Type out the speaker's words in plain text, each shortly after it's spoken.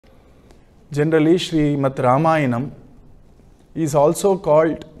Generally, Srimad Ramayanam is also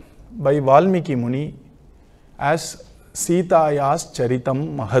called by Valmiki Muni as Sitayas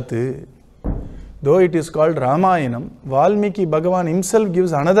Charitam Mahat. Though it is called Ramayanam, Valmiki Bhagavan himself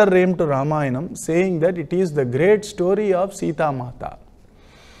gives another name to Ramayanam, saying that it is the great story of Sita Mata.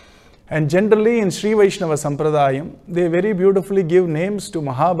 And generally in Sri Vaishnava Sampradayam, they very beautifully give names to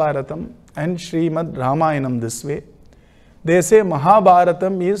Mahabharatam and Srimad Ramayanam this way. They say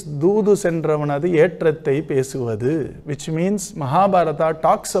Mahabharatam is Dudu Sendravanadu Etrattai Pesuvadu, which means Mahabharata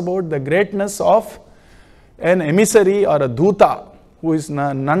talks about the greatness of an emissary or a Duta, who is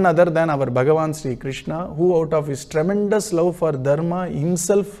none other than our Bhagavan Sri Krishna, who out of his tremendous love for dharma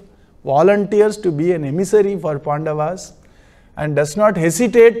himself volunteers to be an emissary for Pandavas and does not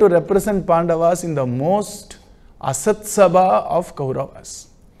hesitate to represent Pandavas in the most Asat Sabha of Kauravas.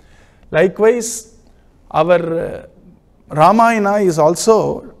 Likewise, our Ramayana is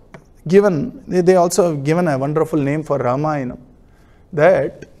also given, they also have given a wonderful name for Ramayana,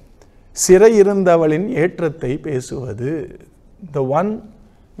 that Sirai Irundavalin Etrattai Pesuvadu, the one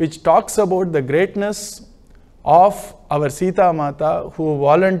which talks about the greatness of our Sita Mata, who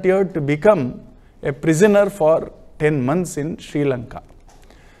volunteered to become a prisoner for 10 months in Sri Lanka.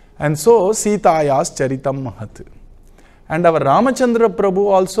 And so, Sitayas Charitam Mahat. And our Ramachandra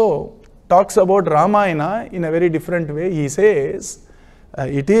Prabhu also talks about Ramayana in a very different way. He says,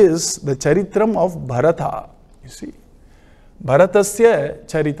 it is the Charitram of Bharata, you see. Bharatasya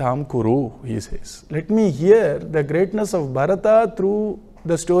Charitam Kuru, he says. Let me hear the greatness of Bharata through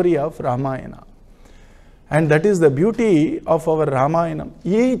the story of Ramayana. And that is the beauty of our Ramayana.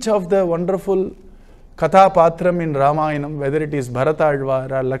 Each of the wonderful Katha Patram in Ramayanam, whether it is Bharata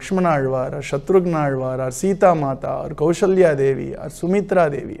Alvar, or Lakshmana Alvar, or Shatrughna Alvar, or Sita Mata, or Kaushalya Devi, or Sumitra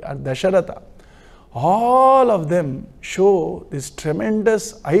Devi, or Dasharatha, all of them show these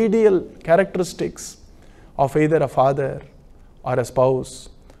tremendous ideal characteristics of either a father, or a spouse,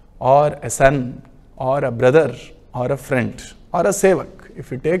 or a son, or a brother, or a friend, or a sevak.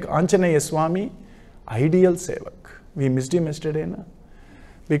 If you take Anjaneya Swami, ideal sevak. We missed him yesterday, na?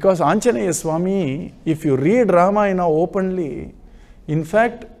 Because Anjaneya Swami, if you read Ramayana openly, in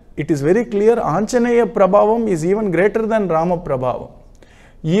fact, it is very clear Anjaneya Prabhavam is even greater than Rama Prabhavam.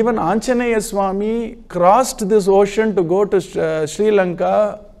 Even Anjaneya Swami crossed this ocean to go to Sri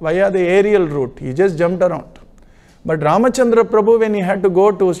Lanka via the aerial route. He just jumped around. But Ramachandra Prabhu, when he had to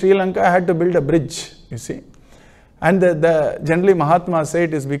go to Sri Lanka, had to build a bridge, you see. And generally Mahatma said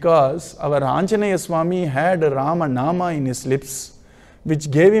it is because our Anjaneya Swami had Rama Nama in his lips,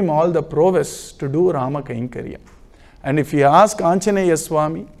 which gave him all the prowess to do Rama Kainkarya. And if you ask Anjaneya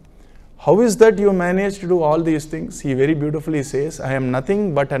Swami, how is that you managed to do all these things? He very beautifully says, I am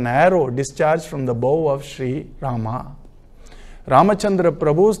nothing but an arrow discharged from the bow of Sri Rama. Ramachandra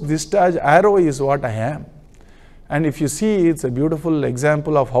Prabhu's discharged arrow is what I am. And if you see, it's a beautiful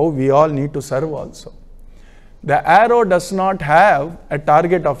example of how we all need to serve also. The arrow does not have a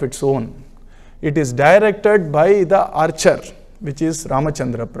target of its own. It is directed by the archer, which is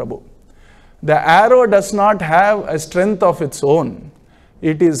Ramachandra Prabhu. The arrow does not have a strength of its own.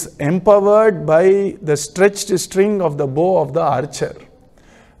 It is empowered by the stretched string of the bow of the archer.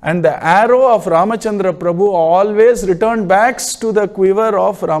 And the arrow of Ramachandra Prabhu always returned back to the quiver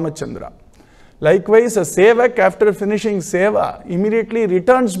of Ramachandra. Likewise, a sevak after finishing seva immediately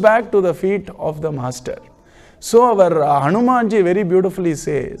returns back to the feet of the master. So our Hanumanji very beautifully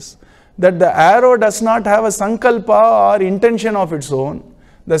says that the arrow does not have a sankalpa or intention of its own.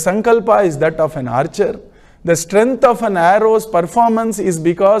 The sankalpa is that of an archer. The strength of an arrow's performance is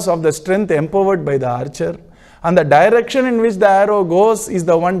because of the strength empowered by the archer. And the direction in which the arrow goes is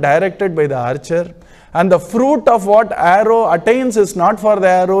the one directed by the archer. And the fruit of what arrow attains is not for the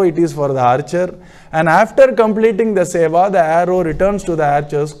arrow, it is for the archer. And after completing the seva, the arrow returns to the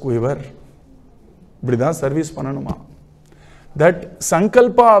archer's quiver. Service pananuma. That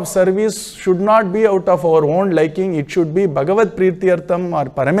sankalpa of service should not be out of our own liking. It should be Bhagavat Prityartham or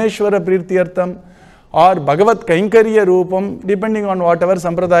Parameshwara Prityartham or Bhagavat Kainkarya Rupam, depending on whatever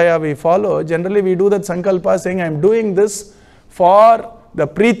sampradaya we follow. Generally, we do that sankalpa saying, I am doing this for the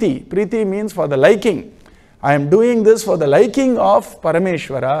Priti. Priti means for the liking. I am doing this for the liking of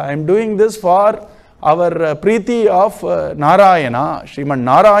Parameshwara. I am doing this for our Priti of Narayana, Sriman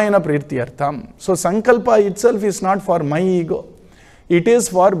Narayana Prityartham. So sankalpa itself is not for my ego. It is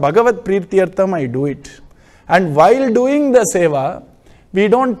for Bhagavat Prityartham I do it. And while doing the seva, we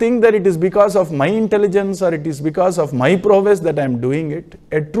don't think that it is because of my intelligence or it is because of my prowess that I am doing it.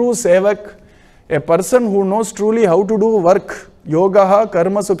 A true sevak, a person who knows truly how to do work, yogaha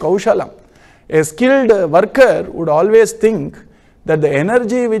karmasu kaushalam. A skilled worker would always think that the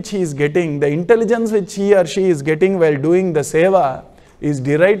energy which he is getting, the intelligence which he or she is getting while doing the seva is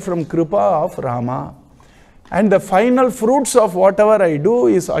derived from Kripa of Rama. And the final fruits of whatever I do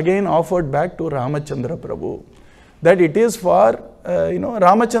is again offered back to Ramachandra Prabhu. That it is for,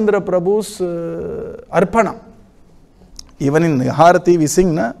 Ramachandra Prabhu's Arpana. Even in Harati we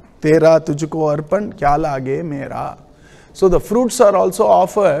sing, na, Tera Tujko Arpan, Kya Lage Mera. So the fruits are also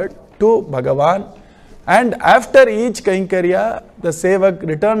offered to Bhagavan. And after each Kainkarya, the Sevak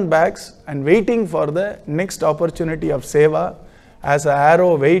returned back and waiting for the next opportunity of Seva as an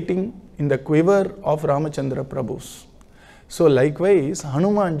arrow waiting in the quiver of Ramachandra Prabhu's. So likewise,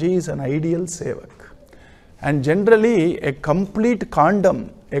 Hanumanji is an ideal Sevak. And generally, a complete kandam,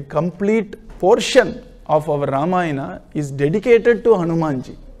 a complete portion of our Ramayana is dedicated to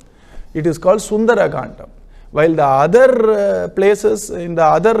Hanumanji. It is called Sundara Kandam. While the other places in the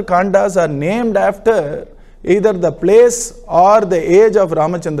other kandas are named after either the place or the age of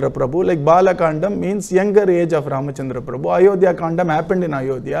Ramachandra Prabhu, like Bala Kandam means younger age of Ramachandra Prabhu, Ayodhya Kandam happened in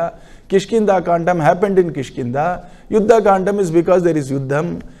Ayodhya, Kishkinda Kandam happened in Kishkinda, Yuddha Kandam is because there is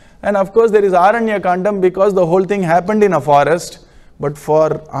Yuddham, and of course there is Aranya Kandam because the whole thing happened in a forest. But for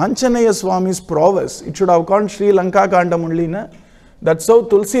Anjaneya Swami's prowess, it should have called Sri Lanka Kandam only, na? That's how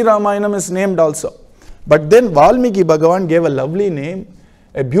Tulsi Ramayanam is named also. But then Valmiki Bhagavan gave a lovely name,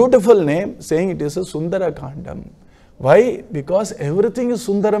 a beautiful name, saying it is a Sundara Kandam. Why? Because everything is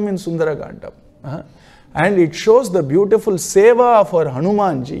Sundaram in Sundara Kandam. And it shows the beautiful seva for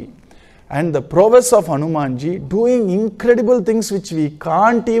Hanumanji and the prowess of Hanumanji doing incredible things which we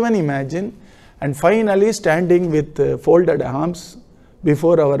can't even imagine, and finally standing with folded arms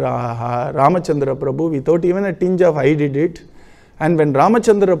before our Ramachandra Prabhu without even a tinge of I did it. And when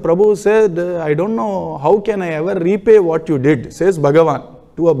Ramachandra Prabhu said, I don't know how can I ever repay what you did, says Bhagavan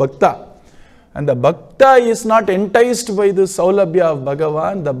to a Bhakta. And the Bhakta is not enticed by the Saulabhya of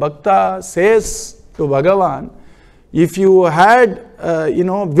Bhagavan. The Bhakta says to Bhagavan, if you had,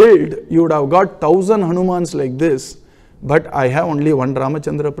 willed, you would have got 1,000 Hanumans like this. But I have only one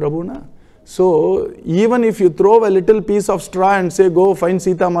Ramachandra Prabhu. Na? So even if you throw a little piece of straw and say, go find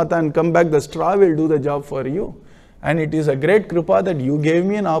Sita Mata and come back, the straw will do the job for you. And it is a great kripa that you gave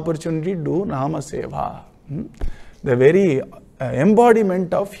me an opportunity to do Nama Seva. The very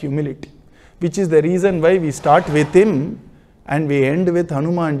embodiment of humility, which is the reason why we start with him and we end with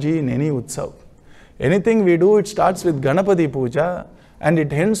Hanumanji in any Utsav. Anything we do, it starts with Ganapati Puja and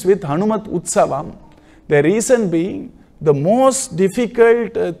it ends with Hanumat Utsavam. The reason being, the most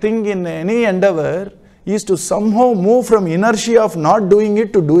difficult thing in any endeavor is to somehow move from inertia of not doing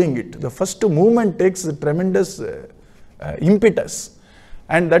it to doing it. The first movement takes a tremendous impetus.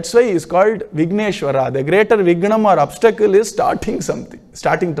 And that's why it's called Vigneshwara. The greater Vignam or obstacle is starting something,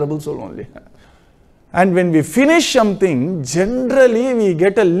 starting troubles only. And when we finish something, generally we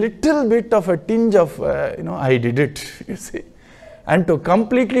get a little bit of a tinge of, I did it, you see. And to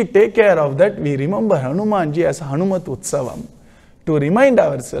completely take care of that, we remember Hanumanji as Hanumat Utsavam, to remind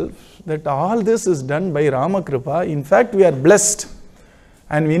ourselves that all this is done by Rama Kripa. In fact, we are blessed.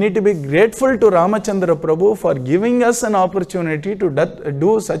 And we need to be grateful to Ramachandra Prabhu for giving us an opportunity to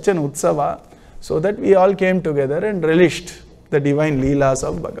do such an Utsava, so that we all came together and relished the divine Leelas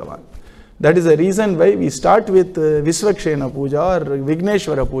of Bhagavan. That is the reason why we start with Visvakshena Puja or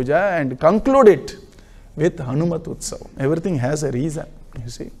Vigneshwara Puja and conclude it with Hanumat Utsav. Everything has a reason, you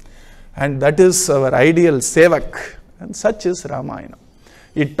see. And that is our ideal Sevak. And such is Ramayana.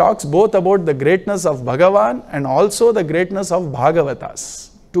 It talks both about the greatness of Bhagavan and also the greatness of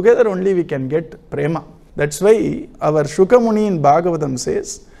Bhagavatas. Together only we can get prema. That's why our Shukamuni in Bhagavatam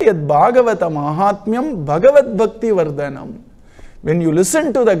says, Yad Bhagavata Mahatmyam Bhagavad Bhakti Vardhanam. When you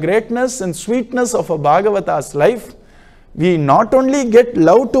listen to the greatness and sweetness of a Bhagavata's life, we not only get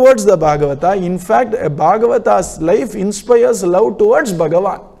love towards the Bhagavata, in fact, a Bhagavata's life inspires love towards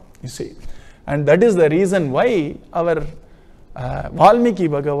Bhagavan, you see. And that is the reason why our Valmiki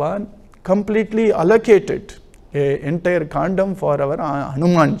Bhagavan completely allocated an entire kandam for our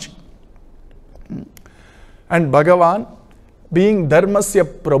Hanumanji. And Bhagavan, being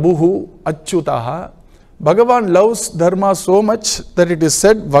Dharmasya Prabhuhu Achyutaha, Bhagavan loves Dharma so much that it is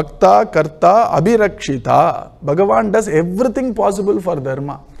said, Bhakta, Karta, Abhirakshita. Bhagavan does everything possible for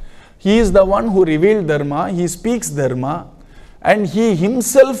Dharma. He is the one who revealed Dharma, he speaks Dharma, and he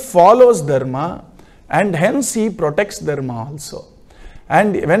himself follows Dharma, and hence he protects Dharma also.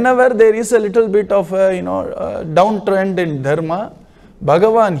 And whenever there is a little bit of a downtrend in Dharma,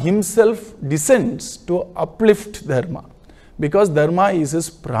 Bhagavan himself descends to uplift Dharma, because Dharma is his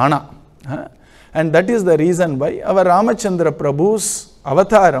prana. And that is the reason why our Ramachandra Prabhu's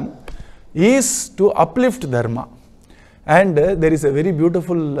avataram is to uplift Dharma. And there is a very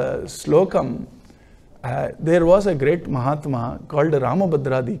beautiful slokam. There was a great Mahatma called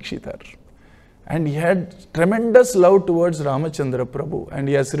Ramabhadra Dikshitar. And he had tremendous love towards Ramachandra Prabhu. And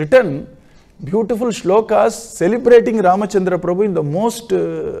he has written beautiful shlokas celebrating Ramachandra Prabhu in the most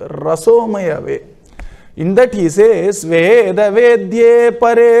rasomaya way. In that he says, Veda Vedye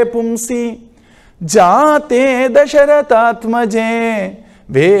Pare Pumsi Jate Dasharatatmaje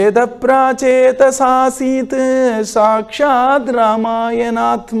Veda Pracheta Sasit Sakshad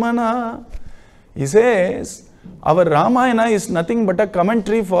Ramayanatmana. He says, our Ramayana is nothing but a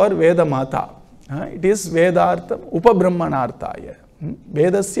commentary for Veda Mata. It is Vedartham Upabrahmanarthaya.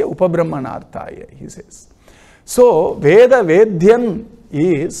 Vedasya Upabrahmanarthaya, he says. So, Veda Vedyan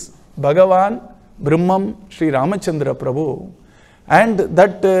is Bhagavan, Brahmam, Sri Ramachandra Prabhu. And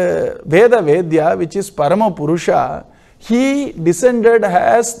that Veda Vedya, which is Parama Purusha, he descended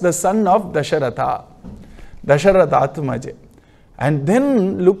as the son of Dasharatha, Dasharathatmaje. And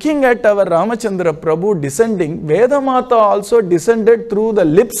then looking at our Ramachandra Prabhu descending, Vedamata also descended through the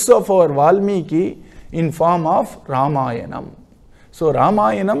lips of our Valmiki in form of Ramayanam. So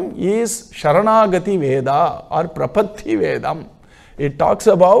Ramayanam is Sharanagati Veda or Prapatti Vedam. It talks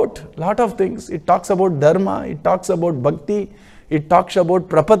about lot of things. It talks about dharma, it talks about bhakti, it talks about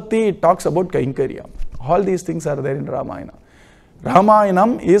prapatti, it talks about kainkarya. All these things are there in Ramayana.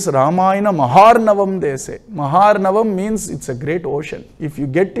 Ramayanam is Ramayana Maharnavam, they say. Maharnavam means it's a great ocean. If you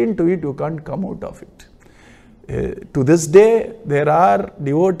get into it, you can't come out of it. To this day, there are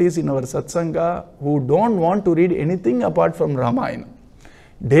devotees in our satsanga who don't want to read anything apart from Ramayana.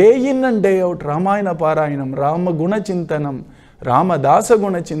 Day in and day out, Ramayana Parayanam, Rama Guna Chintanam, Rama Dasa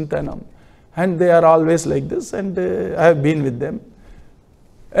Guna Chintanam. And they are always like this, and I have been with them.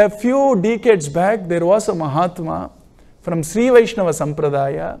 A few decades back, there was a Mahatma from Sri Vaishnava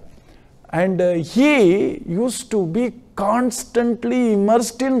Sampradaya, and he used to be constantly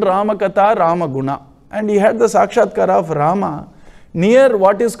immersed in Rama Katha, Rama Guna. And he had the Sakshatkara of Rama near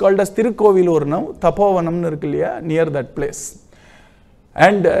what is called as Tirukovilur now, Tapovanam, near that place.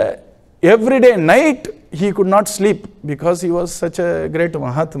 And every day, night, he could not sleep because he was such a great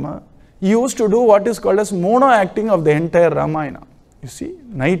Mahatma. He used to do what is called as mono acting of the entire Ramayana. You see,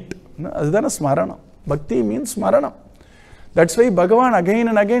 night, adana Smaranam. Bhakti means Smaranam. That's why Bhagavan again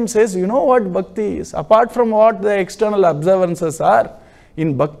and again says, you know what Bhakti is? Apart from what the external observances are,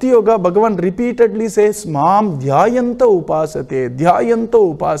 in Bhakti Yoga, Bhagavan repeatedly says, Mam Dhyayanta Upasate, Dhyayanta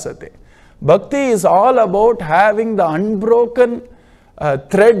Upasate. Bhakti is all about having the unbroken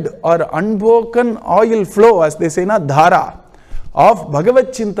thread or unbroken oil flow, as they say, na dhara, of Bhagavad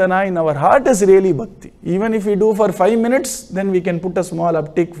Chintana in our heart is really Bhakti. Even if we do for 5 minutes, then we can put a small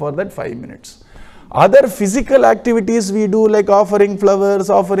uptick for that 5 minutes. Other physical activities we do, like offering flowers,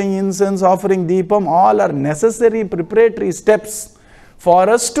 offering incense, offering deepam, all are necessary preparatory steps for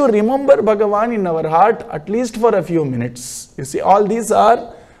us to remember Bhagavan in our heart at least for a few minutes. You see, all these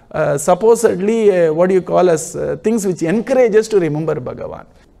are supposedly what you call as things which encourage us to remember Bhagavan.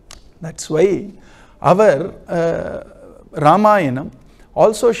 That's why our Ramayanam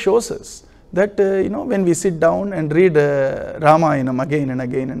also shows us that when we sit down and read Ramayanam again and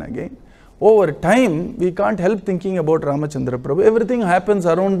again and again, over time we can't help thinking about Ramachandra Prabhu. Everything happens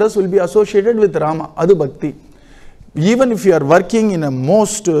around us will be associated with Rama, Adu Bhakti. Even if you are working in a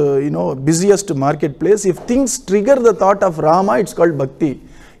most busiest marketplace, if things trigger the thought of Rama, it's called Bhakti.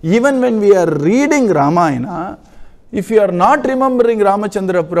 Even when we are reading Ramayana, if you are not remembering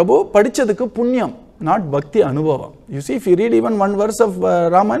Ramachandra Prabhu, padichadukku punyam, not Bhakti Anubhava. You see, if you read even one verse of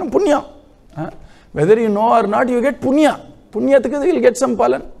Ramayana, punya. Whether you know or not, you get punya. Punyathukku you will get some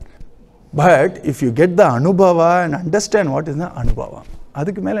palan. But if you get the Anubhava and understand what is the Anubhava,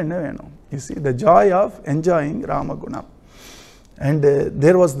 adukku mele enna venum? You see, the joy of enjoying Ramaguna. And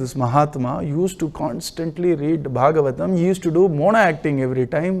there was this Mahatma, used to constantly read Bhagavatam. He used to do mono acting every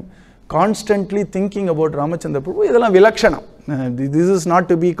time, constantly thinking about Ramachandra Prabhu. Idella vilakshana. This is not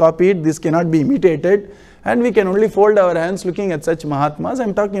to be copied, this cannot be imitated, and we can only fold our hands looking at such Mahatmas. I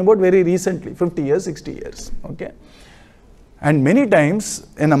am talking about very recently, 50 years, 60 years. Okay. And many times,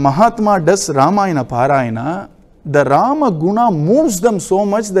 when a Mahatma does Ramayana Parayana, the Rama Guna moves them so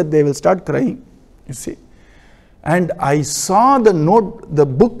much that they will start crying, you see. And I saw the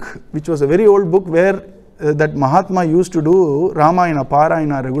book, which was a very old book where that Mahatma used to do Ramayana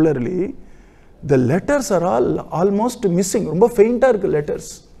Parayana regularly. The letters are all almost missing, romba fainter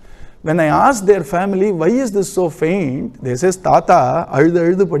letters. When I asked their family, why is this so faint? They says, Tata,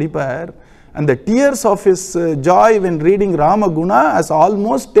 aldu padipar. And the tears of his joy when reading Rama Guna has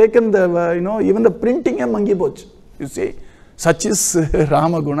almost taken the, even the printing a mangi poch. You see, such is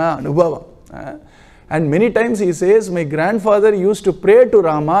Rama Guna Anubhava. And many times he says, my grandfather used to pray to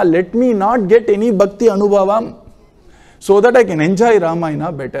Rama, let me not get any bhakti anubhavam, so that I can enjoy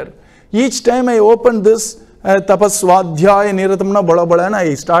Ramayana better. Each time I open this tapaswadhyaya niratamna bada bada and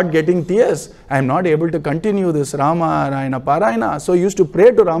I start getting tears. I am not able to continue this Ramayana Parayana. So I used to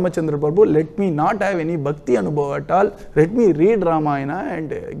pray to Ramachandra Prabhu, let me not have any bhakti anubhava at all. Let me read Ramayana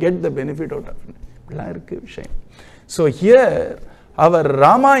and get the benefit out of it. So here our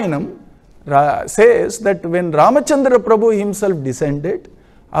Ramayanam says that when Ramachandra Prabhu himself descended,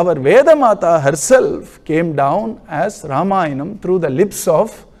 our Vedamata herself came down as Ramayanam through the lips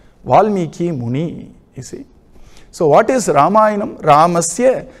of Valmiki Muni. You see. So what is Ramayanam?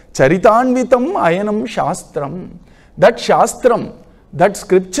 Ramasya Charitanvitam Ayanam Shastram. That Shastram, that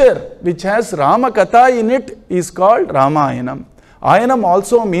scripture which has Rama Katha in it is called Ramayanam. Ayanam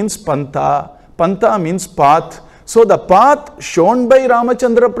also means Pantha. Pantha means path. So the path shown by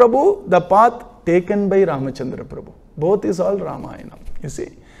Ramachandra Prabhu, the path taken by Ramachandra Prabhu. Both is all Ramayanam, you see.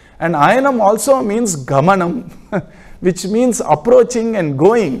 And Ayanam also means Gamanam, which means approaching and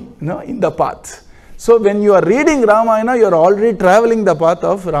going, in the path. So when you are reading Ramayana, you are already traveling the path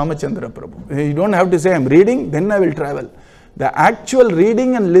of Ramachandra Prabhu. You don't have to say, I am reading, then I will travel. The actual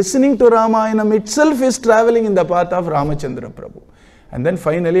reading and listening to Ramayanam itself is traveling in the path of Ramachandra Prabhu. And then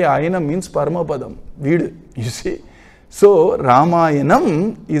finally, Ayana means Paramapadam, Vidu, you see. So,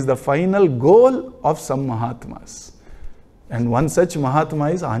 Ramayanam is the final goal of some Mahatmas. And one such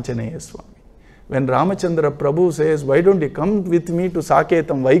Mahatma is Anjaneya Swami. When Ramachandra Prabhu says, why don't you come with me to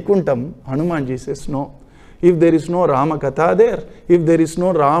Saketam, Vaikuntham, Hanumanji says, no. If there is no Rama Katha there, if there is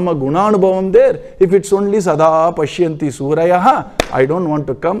no Rama Gunanubhavam there, if it's only Sada Pashyanti Surayaha, I don't want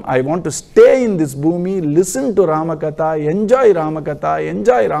to come. I want to stay in this bhumi, listen to Rama Katha, enjoy Rama Katha,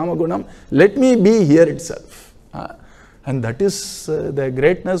 enjoy Rama Gunam. Let me be here itself. And that is the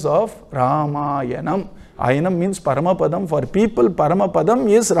greatness of Ramayanam. Ayanam means Paramapadam. For people, Paramapadam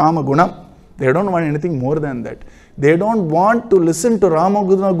is Rama Gunam. They don't want anything more than that. They don't want to listen to Rama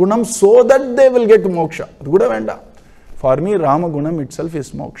Gunam so that they will get moksha. For me, Rama Gunam itself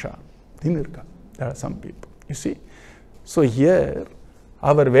is moksha. There are some people, you see. So here,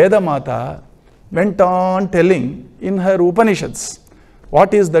 our Veda Mata went on telling in her Upanishads,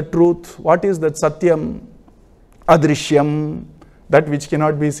 what is the truth, what is that Satyam, Adrishyam, that which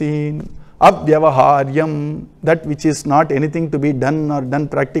cannot be seen, Abhyavaharyam, that which is not anything to be done or done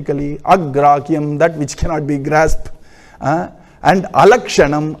practically, Agrakyam, that which cannot be grasped, and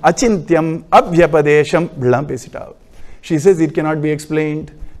Alakshanam, Achintyam, Abhyapadesham, she says it cannot be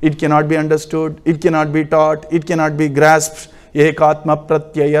explained, it cannot be understood, it cannot be taught, it cannot be grasped, Ekatma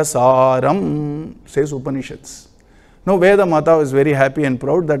Pratyaya Saram, says Upanishads. Now Veda Mata was very happy and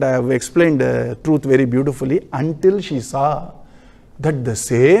proud that I have explained the truth very beautifully until she saw that the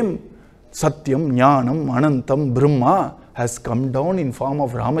same Satyam, Jnanam, Anantam, Brahma has come down in form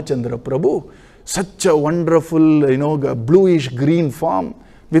of Ramachandra Prabhu. Such a wonderful, bluish green form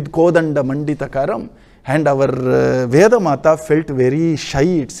with Kodanda Mandita Karam. And our Veda Mata felt very shy,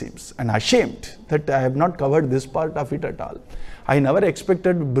 it seems, and ashamed that I have not covered this part of it at all. I never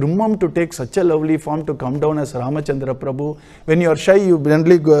expected Brahmam to take such a lovely form to come down as Ramachandra Prabhu. When you are shy, you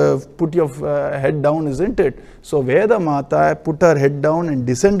generally put your head down, isn't it? So Veda Mata put her head down and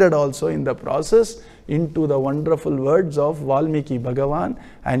descended also in the process into the wonderful words of Valmiki Bhagavan,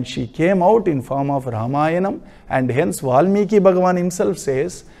 and she came out in form of Ramayanam, and hence Valmiki Bhagavan himself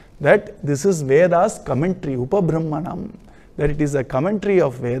says that this is Veda's commentary, Upabrahmanam, that it is a commentary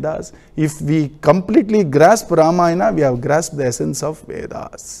of Vedas. If we completely grasp Ramayana, we have grasped the essence of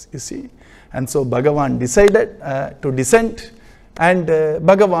Vedas, you see. And so Bhagavan decided to descend, and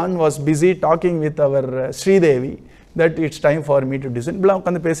Bhagavan was busy talking with our Sri Devi that it's time for me to descend.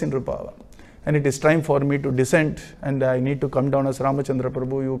 And it is time for me to descend, and I need to come down as Ramachandra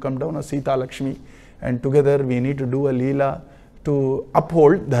Prabhu, you come down as Sita Lakshmi, and together we need to do a Leela to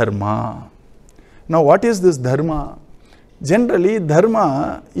uphold dharma. Now what is this dharma? Generally,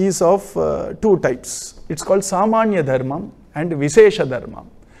 dharma is of two types. It's called Saamaanya dharma and Visesha dharma.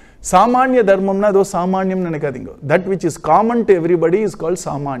 Saamaanya dharma na do Saamanyam nanekadingo. That which is common to everybody is called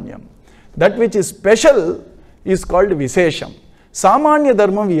Saamanyam. That which is special is called Visesham. Saamaanya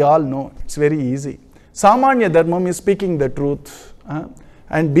dharma we all know, it's very easy. Saamaanya dharma is speaking the truth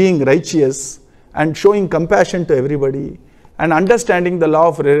and being righteous and showing compassion to everybody and understanding the law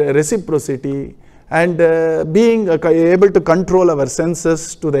of reciprocity and being able to control our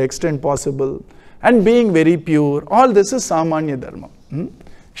senses to the extent possible and being very pure. All this is Saamaanya dharma.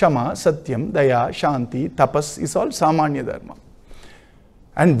 Kshama, Satyam, Daya, Shanti, Tapas is all Saamaanya dharma.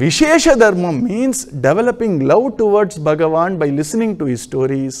 And Visesha dharma means developing love towards Bhagavan by listening to his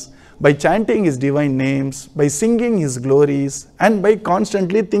stories, by chanting his divine names, by singing his glories, and by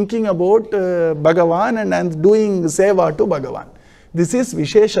constantly thinking about Bhagavan and doing seva to Bhagavan. This is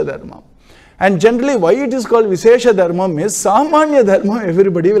Visesha Dharma. And generally why it is called Visesha Dharma is Saamaanya Dharma,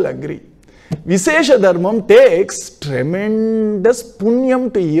 everybody will agree. Visesha Dharma takes tremendous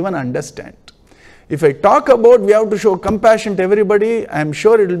punyam to even understand. If I talk about we have to show compassion to everybody, I am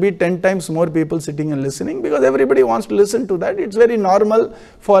sure it will be 10 times more people sitting and listening, because everybody wants to listen to that. It's very normal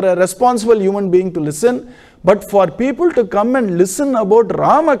for a responsible human being to listen. But for people to come and listen about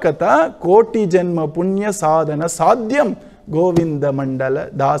Rama Katha, Koti Janma Punya Sadhana Sadhyam Govinda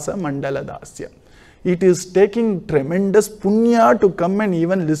Mandala Dasa Mandala Dasya. It is taking tremendous punya to come and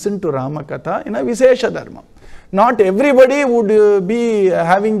even listen to Rama Katha in a Visesha Dharma. Not everybody would be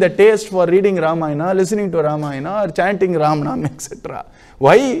having the taste for reading Ramayana, listening to Ramayana, or chanting Ramanam, etc.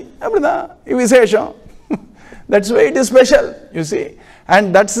 Why? Visesha. That's why it is special, you see.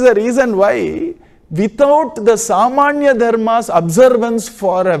 And that's the reason why, without the Saamaanya Dharma's observance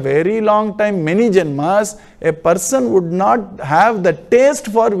for a very long time, many janmas, a person would not have the taste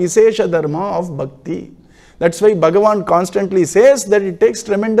for Visesha Dharma of Bhakti. That's why Bhagavan constantly says that it takes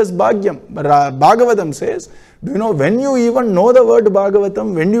tremendous bhagyam. Bhagavatam says, do you know, when you even know the word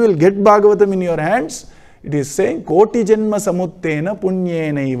Bhagavatam, when you will get Bhagavatam in your hands, it is saying, Koti Janma Samuttena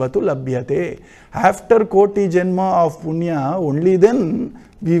Punyena Ivatu Labhyate. After Koti Janma of Punya, only then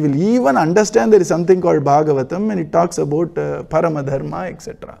we will even understand there is something called Bhagavatam, and it talks about Paramadharma,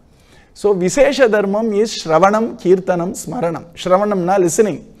 etc. So, Visesha Dharmam is Shravanam, Kirtanam, Smaranam. Shravanam na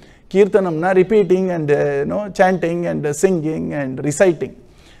listening. Kirtanam na repeating and chanting and singing and reciting.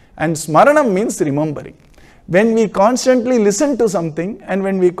 And Smaranam means remembering. When we constantly listen to something and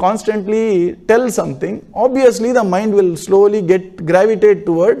when we constantly tell something, obviously the mind will slowly gravitate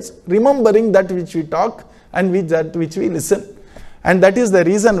towards remembering that which we talk and that which we listen. And that is the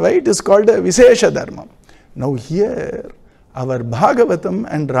reason why it is called a Visesha Dharma. Now here, our Bhagavatam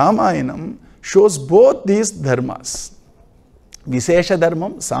and Ramayanam shows both these dharmas. Visesha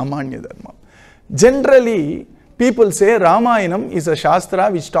Dharmam, Saamaanya Dharmam. Generally, people say Ramayanam is a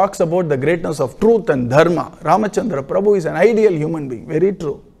Shastra which talks about the greatness of truth and dharma. Ramachandra Prabhu is an ideal human being. Very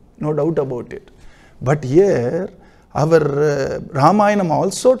true. No doubt about it. But here, our Ramayanam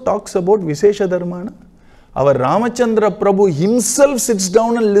also talks about Visesha Dharma. Our Ramachandra Prabhu himself sits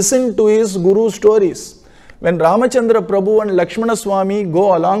down and listens to his Guru's stories. When Ramachandra Prabhu and Lakshmana Swami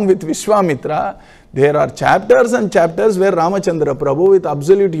go along with Vishwamitra, there are chapters and chapters where Ramachandra Prabhu with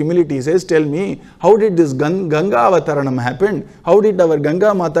absolute humility says, tell me, how did this Ganga Avataranam happen? How did our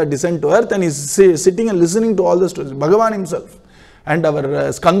Ganga Mata descend to earth? And he is sitting and listening to all the stories. Bhagavan himself. And our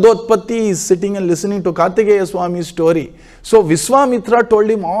Skandotpatti is sitting and listening to Kartikeya Swami's story. So Vishwamitra told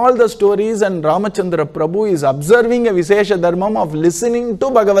him all the stories, and Ramachandra Prabhu is observing a Visesha Dharmam of listening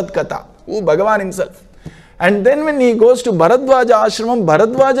to Bhagavad Katha. Bhagavan himself. And then when he goes to Bharadwaja Ashramam,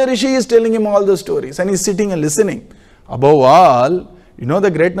 Bharadwaja Rishi is telling him all the stories and he is sitting and listening. Above all, you know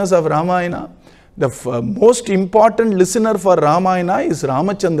the greatness of Ramayana? The most important listener for Ramayana is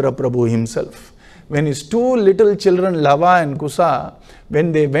Ramachandra Prabhu himself. When his two little children, Lava and Kusa,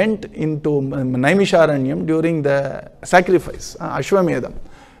 when they went into Naimisharanyam during the sacrifice, Ashwamedham,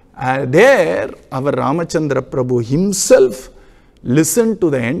 there our Ramachandra Prabhu himself listened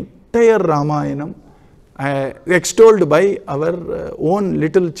to the entire Ramayanam, extolled by our own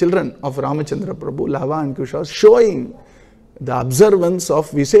little children of Ramachandra Prabhu, Lava and Kusha, showing the observance of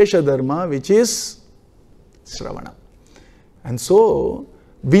Visesha Dharma, which is Shravana. And so,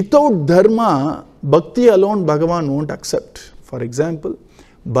 without Dharma, Bhakti alone Bhagavan won't accept. For example,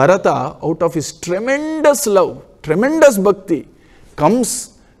 Bharata, out of his tremendous love, tremendous Bhakti,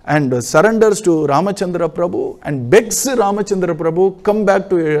 comes and surrenders to Ramachandra Prabhu and begs Ramachandra Prabhu, come back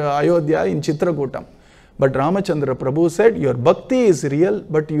to Ayodhya in Chitrakutam. But Ramachandra Prabhu said, your bhakti is real,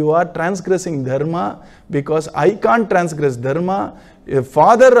 but you are transgressing dharma, because I can't transgress dharma. Your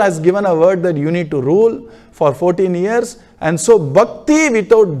father has given a word that you need to rule for 14 years. And so bhakti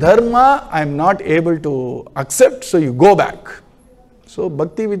without dharma, I am not able to accept, so you go back. So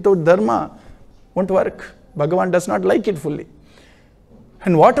bhakti without dharma won't work. Bhagavan does not like it fully.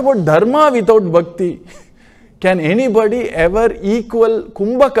 And what about dharma without bhakti? Can anybody ever equal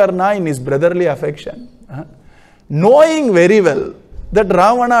Kumbhakarna in his brotherly affection? Knowing very well that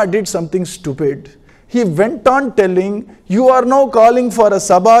Ravana did something stupid, he went on telling, you are now calling for a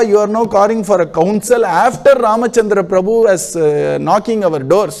sabha, you are now calling for a council after Ramachandra Prabhu is knocking our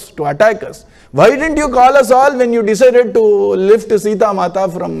doors to attack us. Why didn't you call us all when you decided to lift Sita Mata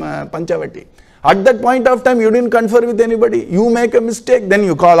from Panchavati? At that point of time, you didn't confer with anybody. You make a mistake, then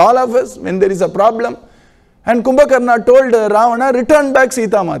you call all of us when there is a problem. And Kumbhakarna told Ravana, return back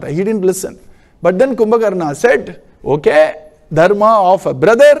Sita Mata. He didn't listen. But then Kumbhakarna said, okay, dharma of a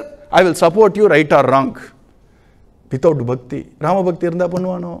brother, I will support you right or wrong. Without bhakti. Rama bhakti irundha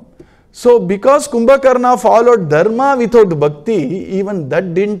pannuvaano. So because Kumbhakarna followed dharma without bhakti, even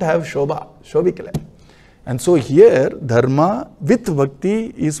that didn't have shobha. Shobhikala. And so here, dharma with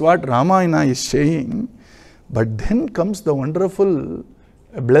bhakti is what Ramayana is saying. But then comes the wonderful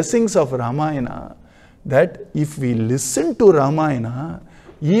blessings of Ramayana, that if we listen to Ramayana,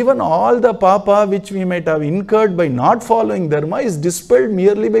 even all the papa which we might have incurred by not following dharma is dispelled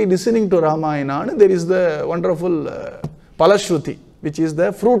merely by listening to Ramayana. And there is the wonderful Palashruti, which is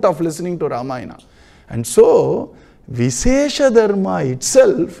the fruit of listening to Ramayana. And so, Visesha dharma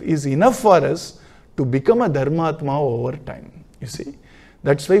itself is enough for us to become a dharmatma over time. You see,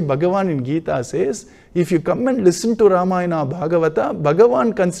 that's why Bhagavan in Gita says, if you come and listen to Ramayana Bhagavata,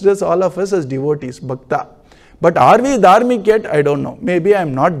 Bhagavan considers all of us as devotees, bhakta. But are we dharmic yet? I don't know. Maybe I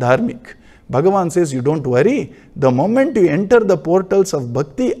am not dharmic. Bhagavan says, you don't worry. The moment you enter the portals of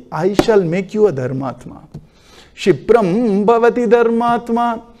bhakti, I shall make you a dharmatma. Shipram bhavati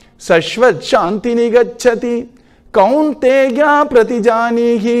dharmatma, sashvat shantini gacchati, kauntegya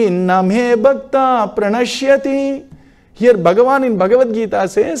pratijanihi namhe bhakta pranashyati. Here Bhagavan in Bhagavad Gita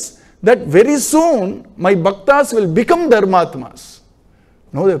says that very soon my bhaktas will become dharmatmas.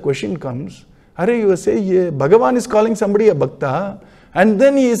 Now the question comes, are you saying Bhagavan is calling somebody a bhakta and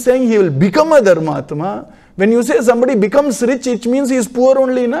then he is saying he will become a dharmatma. When you say somebody becomes rich, it means he is poor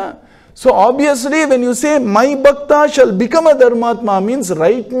only, na? So obviously when you say my bhakta shall become a dharmatma, means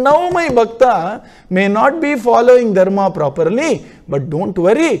right now my bhakta may not be following dharma properly, but don't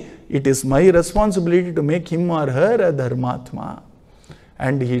worry, it is my responsibility to make him or her a dharmatma.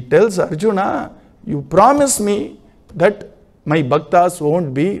 And he tells Arjuna, you promise me that my bhaktas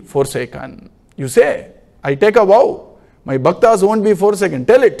won't be forsaken. You say, I take a vow, my bhaktas won't be forsaken,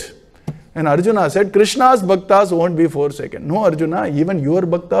 tell it. And Arjuna said, Krishna's bhaktas won't be forsaken. No, Arjuna, even your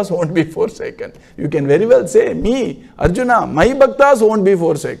bhaktas won't be forsaken. You can very well say, me, Arjuna, my bhaktas won't be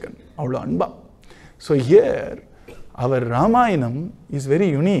forsaken. So here, our Ramayanam is very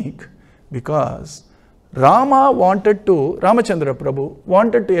unique because Ramachandra Prabhu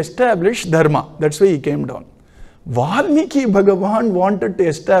wanted to establish dharma. That's why he came down. Valmiki Bhagavan wanted to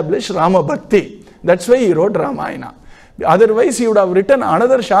establish Rama Bhakti. That's why he wrote Ramayana. Otherwise, he would have written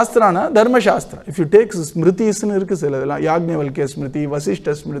another Shastra, Dharma Shastra. If you take Smritis, Yagnavalkya Smriti,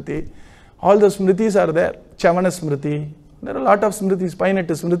 Vasishta Smriti, all the Smritis are there. Chavana Smriti, there are a lot of Smritis,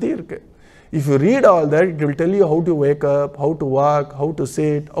 Painetta Smriti. If you read all that, it will tell you how to wake up, how to walk, how to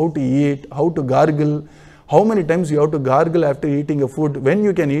sit, how to eat, how to gargle, how many times you have to gargle after eating a food, when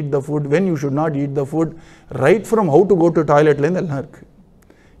you can eat the food, when you should not eat the food, right from how to go to toilet.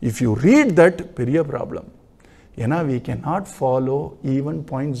 If you read that, periya problem. We cannot follow even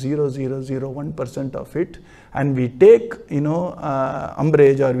 0.0001% of it, and we take,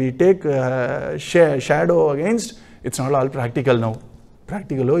 umbrage or we take shadow against, it's not all practical now.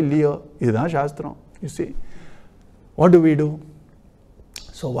 Practical, illiyo, idha shastram. You see, what do?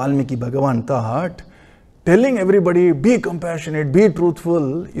 So Valmiki Bhagavan thought, telling everybody, be compassionate, be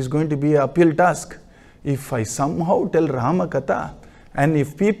truthful, is going to be an uphill task. If I somehow tell Rama Katha, and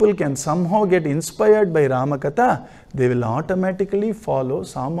if people can somehow get inspired by Rama Katha, they will automatically follow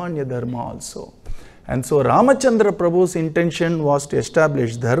Saamaanya dharma also. And so Ramachandra Prabhu's intention was to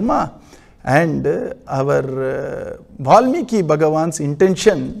establish dharma, and our Valmiki Bhagavan's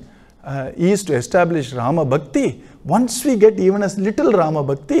intention is to establish Rama Bhakti. Once we get even a little Rama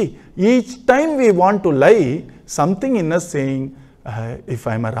Bhakti, each time we want to lie, something in us saying, if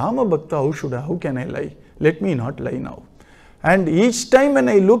I am a Rama Bhakta, how can I lie? Let me not lie now. And each time when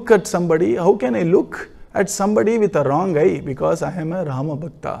I look at somebody, how can I look at somebody with a wrong eye because I am a Rama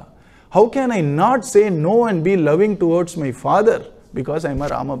Bhakta? How can I not say no and be loving towards my father because I am a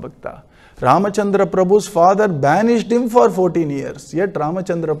Rama Bhakta? Ramachandra Prabhu's father banished him for 14 years. Yet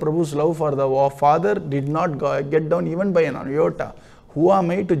Ramachandra Prabhu's love for the father did not get down even by an iota. Who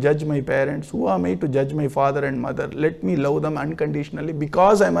am I to judge my parents? Who am I to judge my father and mother? Let me love them unconditionally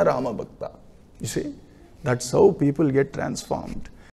because I am a Rama Bhakta. You see, that's how people get transformed.